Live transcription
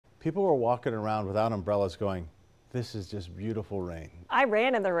People were walking around without umbrellas going, this is just beautiful rain. I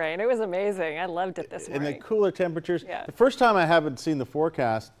ran in the rain. It was amazing. I loved it this morning. In the cooler temperatures. Yeah. The first time I haven't seen the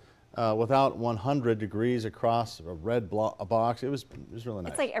forecast without 100 degrees across a red box. It was really nice.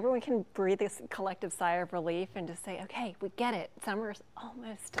 It's like everyone can breathe this collective sigh of relief and just say, okay, we get it. Summer's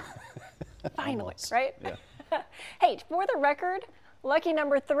almost done. Finally, Almost. Right? Yeah. Hey, for the record, lucky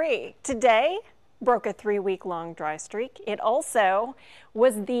number 3. Today broke a 3-week-long dry streak. It also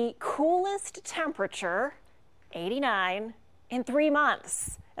was the coolest temperature, 89, in 3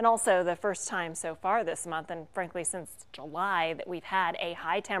 months. And also the first time so far this month, and frankly since July, that we've had a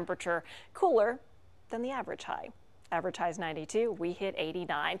high temperature cooler than the average high. Average high is 92, we hit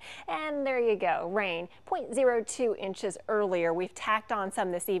 89. And there you go, rain, 0.02 inches earlier. We've tacked on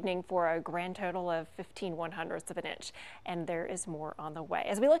some this evening for a grand total of 15/100ths of an inch. And there is more on the way.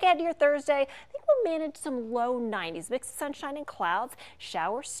 As we look ahead to your Thursday, I think we'll manage some low 90s, mix of sunshine and clouds,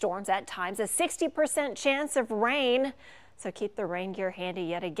 shower storms at times, a 60% chance of rain. So keep the rain gear handy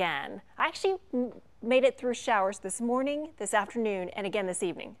yet again. I actually made it through showers this morning, this afternoon, and again this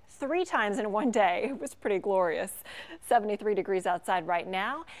evening. 3 times in one day. It was pretty glorious. 73 degrees outside right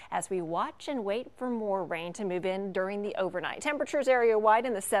now as we watch and wait for more rain to move in during the overnight. Temperatures area-wide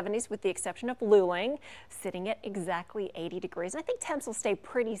in the 70s with the exception of Luling, sitting at exactly 80 degrees. And I think temps will stay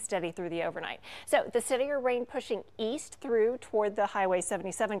pretty steady through the overnight. So the steadier rain pushing east through toward the Highway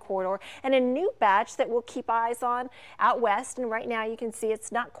 77 corridor, and a new batch that we'll keep eyes on out west. And right now you can see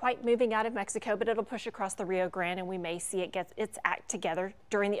it's not quite moving out of Mexico, but it'll push across the Rio Grande, and we may see it get its act together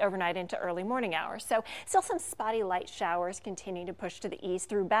during the overnight into early morning hours. So still some spotty light showers continue to push to the east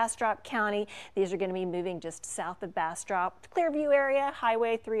through Bastrop County. These are going to be moving just south of Bastrop, Clearview area,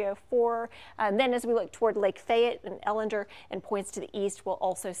 Highway 304. And then as we look toward Lake Fayette and Ellender and points to the east, we'll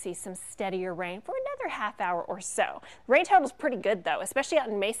also see some steadier rain for another half hour or so. Rain total is pretty good though, especially out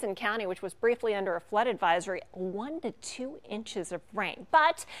in Mason County, which was briefly under a flood advisory, 1 to 2 inches of rain.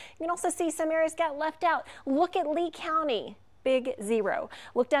 But you can also see some areas got left out. Look at Lee County. Big 0.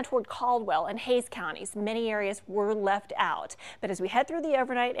 Look down toward Caldwell and Hayes counties. Many areas were left out. But as we head through the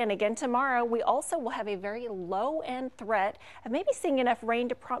overnight and again tomorrow, we also will have a very low end threat of maybe seeing enough rain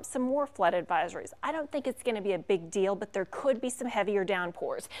to prompt some more flood advisories. I don't think it's going to be a big deal, but there could be some heavier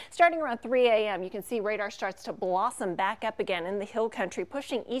downpours. Starting around 3 a.m., you can see radar starts to blossom back up again in the hill country,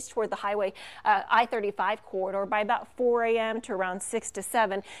 pushing east toward the highway I-35 corridor by about 4 a.m. to around 6 to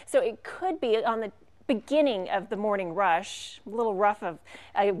 7. So it could be on the beginning of the morning rush, a little rough of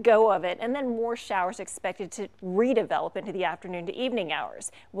a go of it, and then more showers expected to redevelop into the afternoon to evening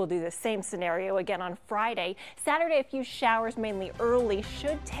hours. We'll do the same scenario again on Friday. Saturday, a few showers mainly early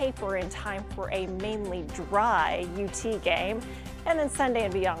should taper in time for a mainly dry UT game. And then Sunday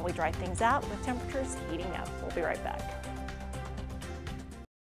and beyond, we dry things out with temperatures heating up. We'll be right back.